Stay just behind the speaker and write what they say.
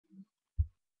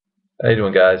How you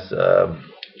doing, guys?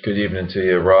 Good evening to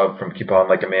you. Rob from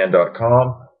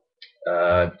KeepOnLikeAman.com.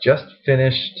 Just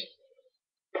finished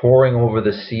poring over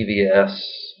the CVS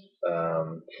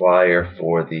flyer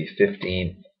for the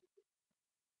 15th.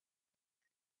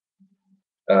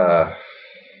 Uh,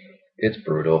 it's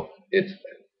brutal. It.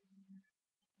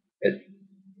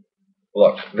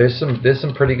 Look, there's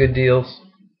some pretty good deals.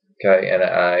 Okay, and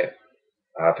I've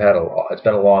had it's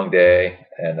been a long day,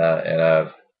 and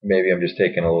maybe I'm just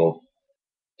taking a little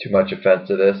too much offense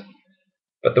to this.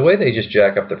 But the way they just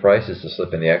jack up the prices to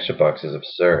slip in the extra bucks is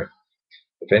absurd.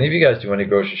 If any of you guys do any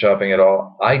grocery shopping at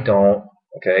all, I don't.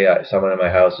 Okay, someone in my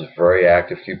house is a very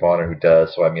active couponer who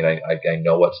does, so I mean, I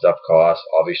know what stuff costs.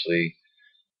 Obviously,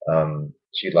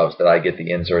 she loves that I get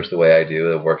the inserts the way I do.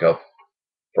 That work out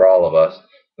for all of us,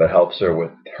 but helps her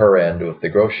with her end with the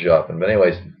grocery shopping. But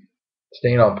anyways,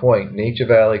 staying on point, Nature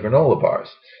Valley granola bars.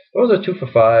 Those are 2 for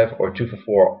 $5 or 2 for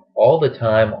 $4 all the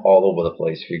time, all over the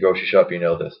place. If you grocery shop, you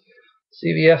know this.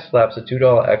 CVS slaps a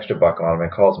 $2 extra buck on them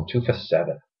and calls them 2 for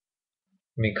 $7. I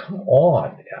mean, come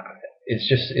on. It's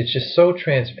just so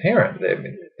transparent.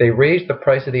 They raised the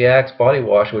price of the Axe body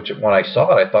wash, which when I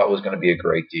saw it, I thought was going to be a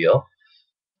great deal.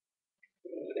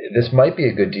 This might be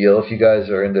a good deal if you guys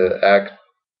are into Axe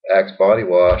body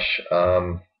wash.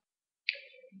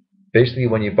 Basically,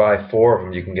 when you buy 4 of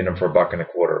them, you can get them for $1.25 a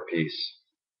piece.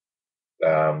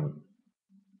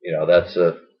 That's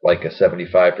like a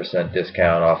 75%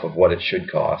 discount off of what it should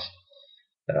cost.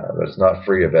 But it's not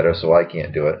free or better, so I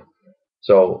can't do it.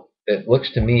 So it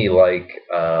looks to me like,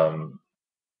 well,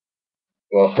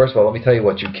 first of all, let me tell you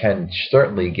what you can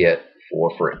certainly get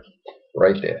for free,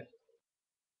 right there.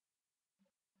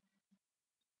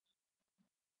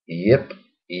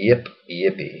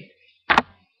 Yippee.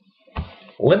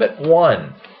 Limit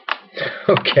 1.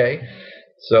 Okay,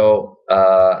 so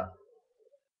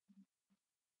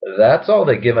that's all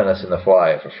they're giving us in the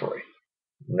flyer for free.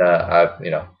 Nah,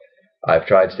 I've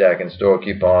tried stacking store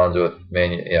coupons with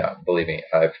believe me,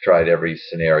 I've tried every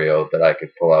scenario that I could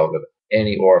pull out of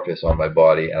any orifice on my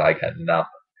body, and I got nothing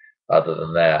other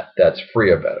than that. That's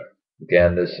free or better.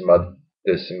 Again, there's some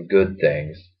good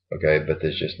things, okay, but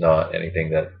there's just not anything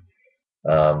that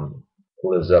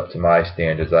lives up to my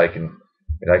standards. I can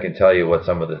tell you what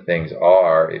some of the things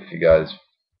are if you guys.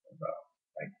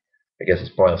 I guess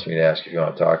it's pointless for me to ask if you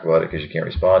want to talk about it because you can't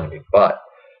respond to me. But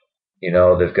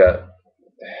they've got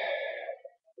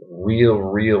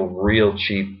real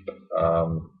cheap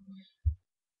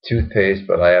toothpaste,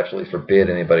 but I absolutely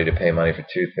forbid anybody to pay money for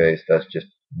toothpaste. That's just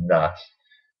nuts.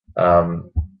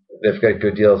 They've got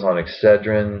good deals on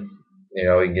Excedrin.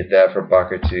 You can get that for $1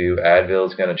 or $2. Advil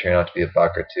is going to turn out to be $1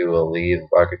 or $2. Aleve $1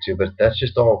 or $2. But that's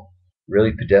just all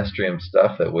really pedestrian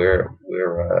stuff that we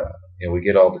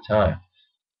get all the time.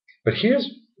 But here's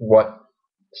what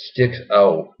sticks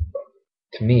out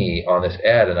to me on this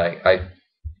ad, and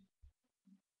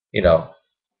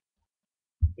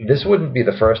this wouldn't be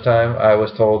the first time I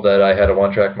was told that I had a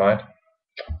one-track mind,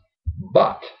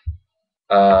 but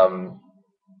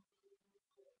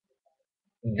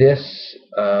this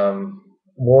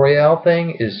L'Oreal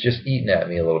thing is just eating at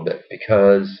me a little bit,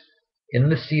 because in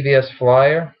the CVS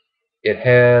flyer, it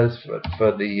has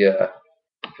for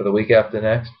the week after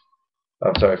next.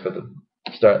 I'm sorry, for the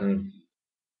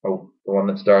one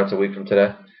that starts a week from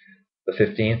today, the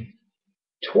 15th.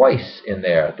 Twice in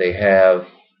there they have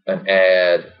an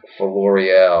ad for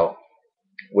L'Oreal,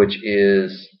 which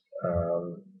is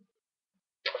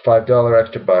 $5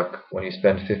 extra buck when you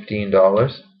spend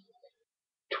 $15.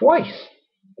 Twice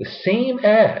the same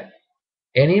ad,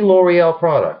 any L'Oreal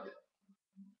product,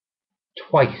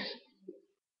 twice.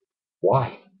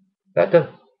 Why?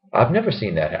 I've never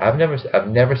seen that. I've never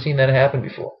seen that happen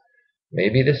before.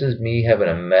 Maybe this is me having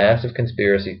a massive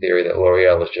conspiracy theory that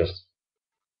L'Oreal is just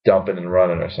dumping and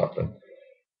running or something.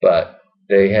 But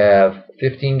they have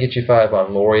 15 get you 5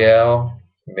 on L'Oreal,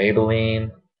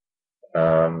 Maybelline.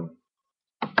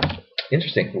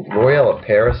 Interesting. L'Oreal of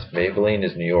Paris, Maybelline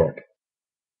is New York.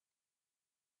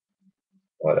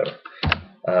 Whatever.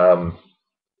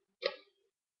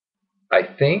 I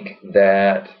think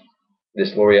that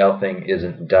this L'Oreal thing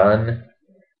isn't done.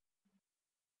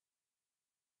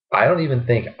 I don't even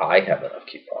think I have enough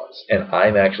coupons, and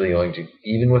I'm actually going to,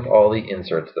 even with all the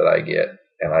inserts that I get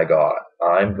and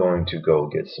I'm going to go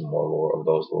get some more of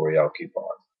those L'Oreal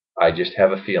coupons. I just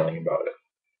have a feeling about it.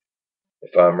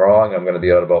 If I'm wrong, I'm going to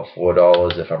be out about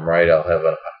 $4. If I'm right, I'll have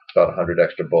about 100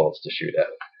 extra bullets to shoot at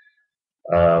it.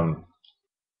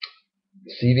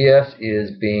 CVS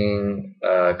is being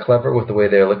clever with the way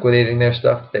they're liquidating their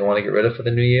stuff that they want to get rid of for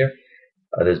the new year.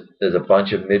 There's a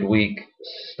bunch of midweek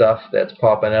stuff that's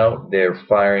popping out. They're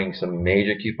firing some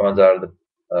major coupons out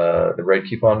the red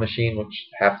coupon machine, which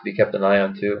have to be kept an eye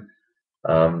on too.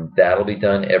 That'll be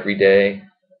done every day,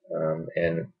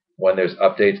 and when there's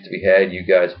updates to be had, you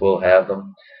guys will have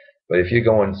them. But if you're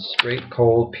going straight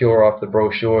cold, pure off the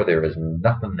brochure, there is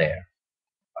nothing there.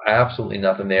 Absolutely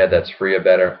nothing there that's free or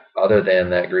better other than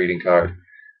that greeting card.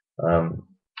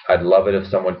 I'd love it if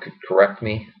someone could correct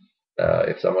me.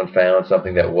 If someone found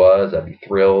something that was, I'd be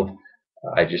thrilled.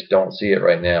 I just don't see it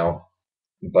right now.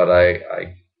 But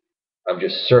I'm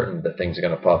just certain that things are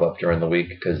going to pop up during the week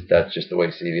because that's just the way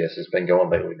CVS has been going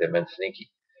lately. They've been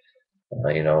sneaky.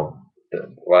 You know,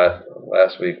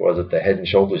 last week was it the Head and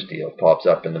Shoulders deal pops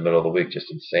up in the middle of the week,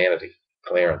 just insanity,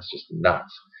 clearance, just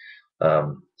nuts.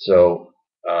 Do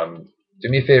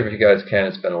me a favor if you guys can.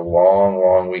 It's been a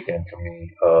long weekend for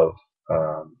me of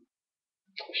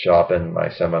shopping, my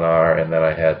seminar, and then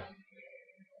I had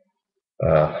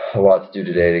a lot to do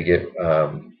today to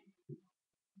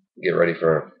get ready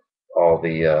for all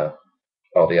the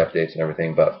updates and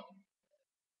everything. But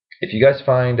if you guys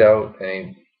find out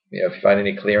any, if you find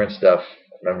any clearance stuff,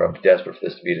 remember I'm desperate for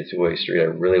this to be the two-way street. I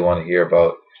really want to hear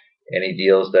about any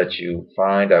deals that you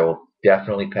find. I will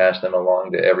definitely pass them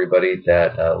along to everybody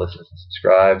that listens and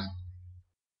subscribes.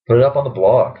 Put it up on the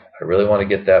blog. I really want to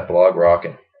get that blog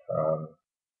rocking.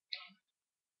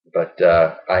 But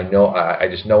I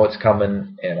just know it's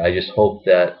coming, and I just hope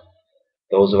that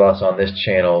those of us on this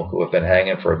channel who have been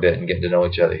hanging for a bit and getting to know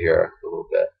each other here a little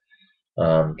bit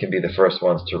can be the first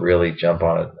ones to really jump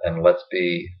on it. And let's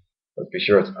be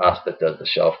sure it's us that does the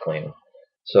shelf cleaning.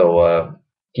 So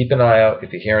keep an eye out.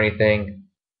 If you hear anything,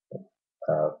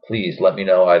 please let me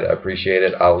know. I'd appreciate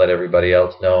it. I'll let everybody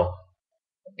else know.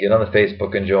 Get on the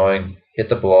Facebook and join. Hit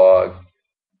the blog,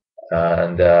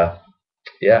 and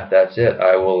yeah, that's it.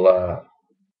 I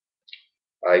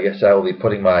guess I will be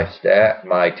putting my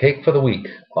take for the week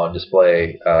on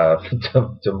display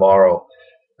tomorrow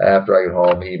after I get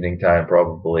home, evening time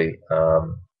probably.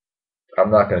 I'm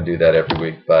not going to do that every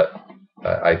week, but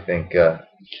I think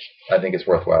it's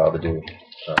worthwhile to do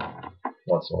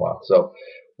once in a while. So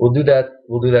we'll do that.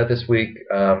 We'll do that this week.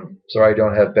 Sorry I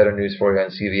don't have better news for you on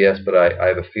CVS, but I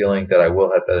have a feeling that I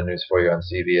will have better news for you on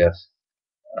CVS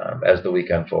as the week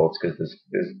unfolds, because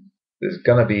there's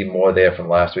going to be more there from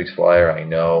last week's flyer, I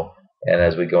know, and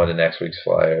as we go into next week's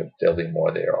flyer, there'll be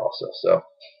more there also. So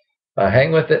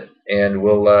hang with it, and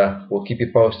we'll keep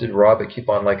you posted. Rob at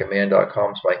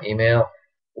keeponlikeaman.com is my email.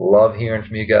 Love hearing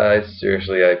from you guys.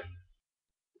 Seriously,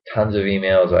 tons of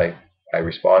emails. I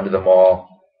respond to them all.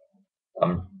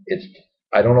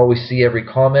 I don't always see every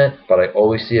comment, but I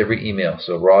always see every email.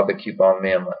 So Rob at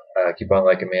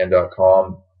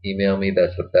keeponlikeaman.com. Email me.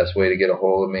 That's the best way to get a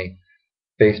hold of me.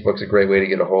 Facebook's a great way to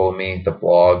get a hold of me. The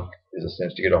blog is a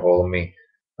sense to get a hold of me.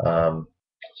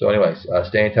 So anyways,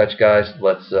 stay in touch, guys.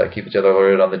 Let's keep each other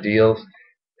alerted on the deals.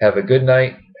 Have a good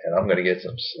night, and I'm going to get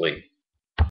some sleep.